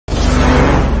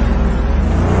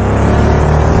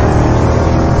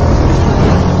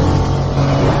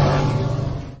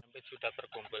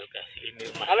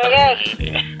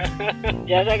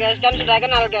Biasa guys, kan sudah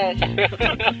kenal guys.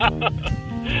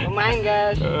 Pemain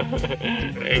guys.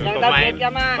 Yang target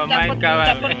sama caput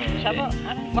siapa?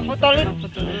 Mahfutol itu.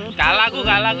 Kalah aku,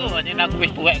 anjing aku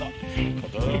wis tuwek kok.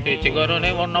 Cengkorone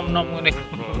wong nom-nom ngene.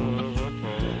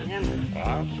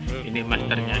 Ini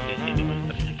masternya guys, ini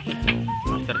masternya.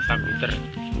 Master Sambiter.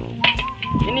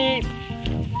 Ini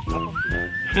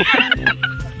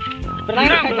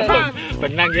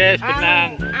benang guys,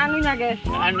 benang. Anunya guys.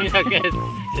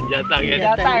 Senjata guys.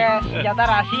 Senjata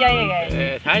rahasia ya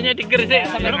guys. Hanya di Gresik.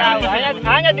 Sampai tahu.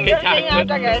 Hanya di Gresik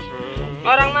ada guys.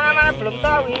 Orang mana-mana belum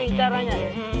tahu ini caranya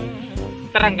guys.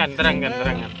 Terangkan.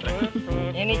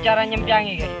 Ini cara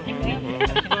nyempiangi guys.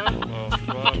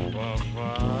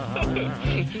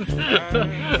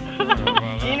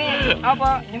 Ini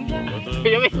apa?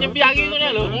 Nyempiangi ngono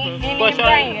lho. Ini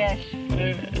nyempiangi guys.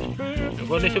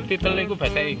 Boleh subtitle itu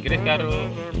bahasa Inggris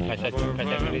karo bahasa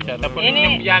Indonesia. Tapi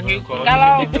ini nyempiangi kok.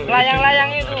 Kalau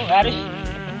layang-layang itu harus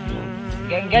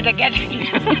gedek-gedek.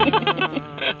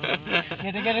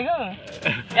 Gedek-gedek kok.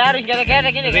 Ya harus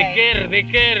gedek-gedek ini guys.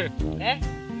 Zikir.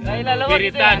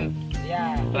 Wiritan.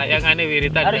 Ya. Layangannya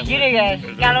wiritan. Harus gini guys.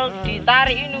 Kalau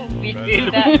ditarik ini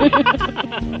bisa.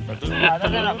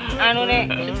 Anu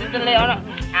nih, subtitle ono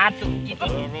aduh gitu.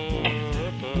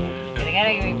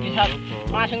 Kadang-kadang bisa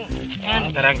langsung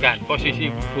terangkan posisi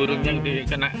burung yang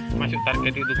kena masuk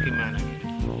target itu gimana?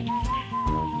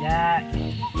 Ya,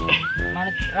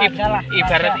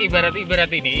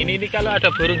 ibarat ini kalau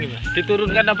ada burung gimana?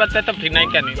 Diturunkan apa tetap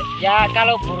dinaikkan ini? Ya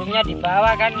kalau burungnya di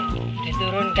bawah kan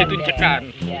diturunkan. Ditunjukkan.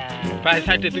 Ya.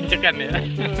 Bahasa ditunjukkan ya.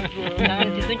 Jangan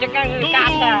ditunjukkan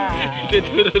kata.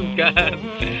 Diturunkan.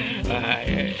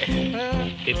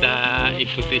 Kita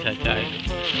ikuti saja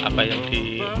apa yang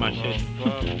dimaksud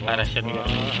para senior.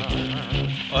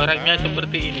 Orangnya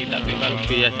seperti ini, tapi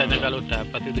biasanya kalau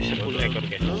dapat itu 10 ekor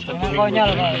guys.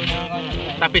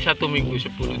 Tapi 1 minggu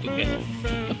 10 itu guys.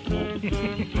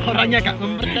 Orangnya gak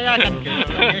mempercayakan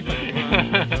guys.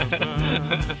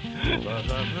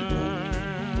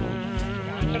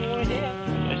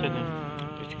 Biasanya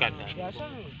skandal.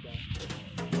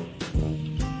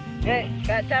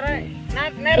 Kayak cara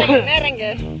nereng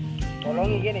guys.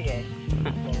 Tolong gini guys.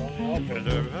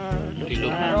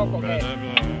 Tolong rokok guys.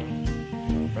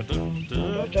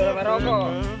 Coba rokok.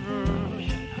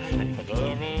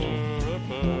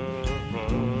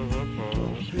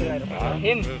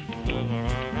 Bismillahirrahmanirrahim.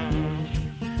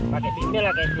 Pakai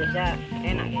bismillah guys, biasa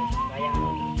enak guys. Bayang.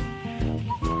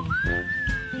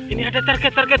 Ini ada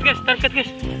target guys.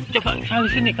 Coba kali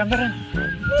sini kameran.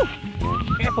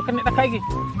 Kayak apa kena tak kayak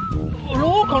gitu.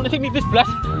 Lu kalau di sini 11.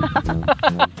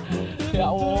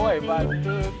 Ya woi,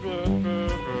 bantu.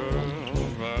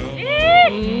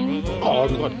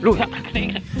 Lu tak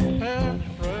kena.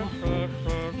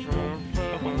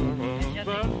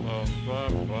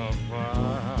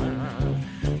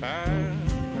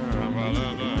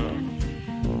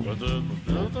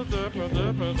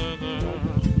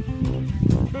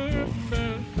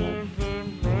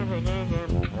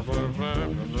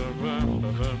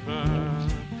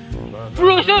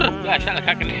 Brosur, nggak salah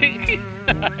kena.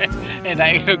 Enak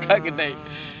itu kena.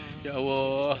 Ya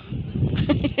Allah.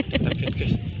 Target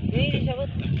guys. Ini sahabat,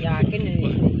 yakin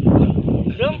ini.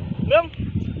 Belum.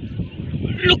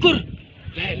 Lukur.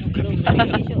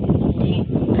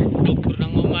 Lukur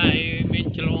nang omahe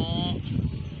mencelok.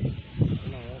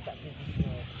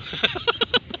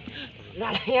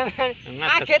 Nah, yang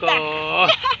ngadeg kok.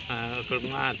 Aku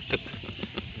ngadeg.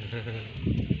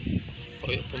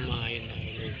 Kayak pemain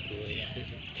itu ya.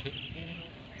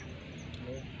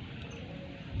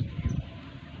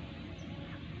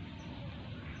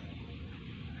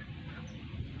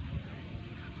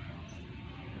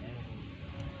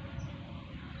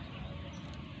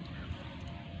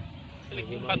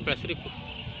 Ini 14.000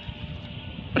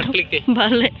 per klik deh.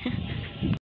 Balik.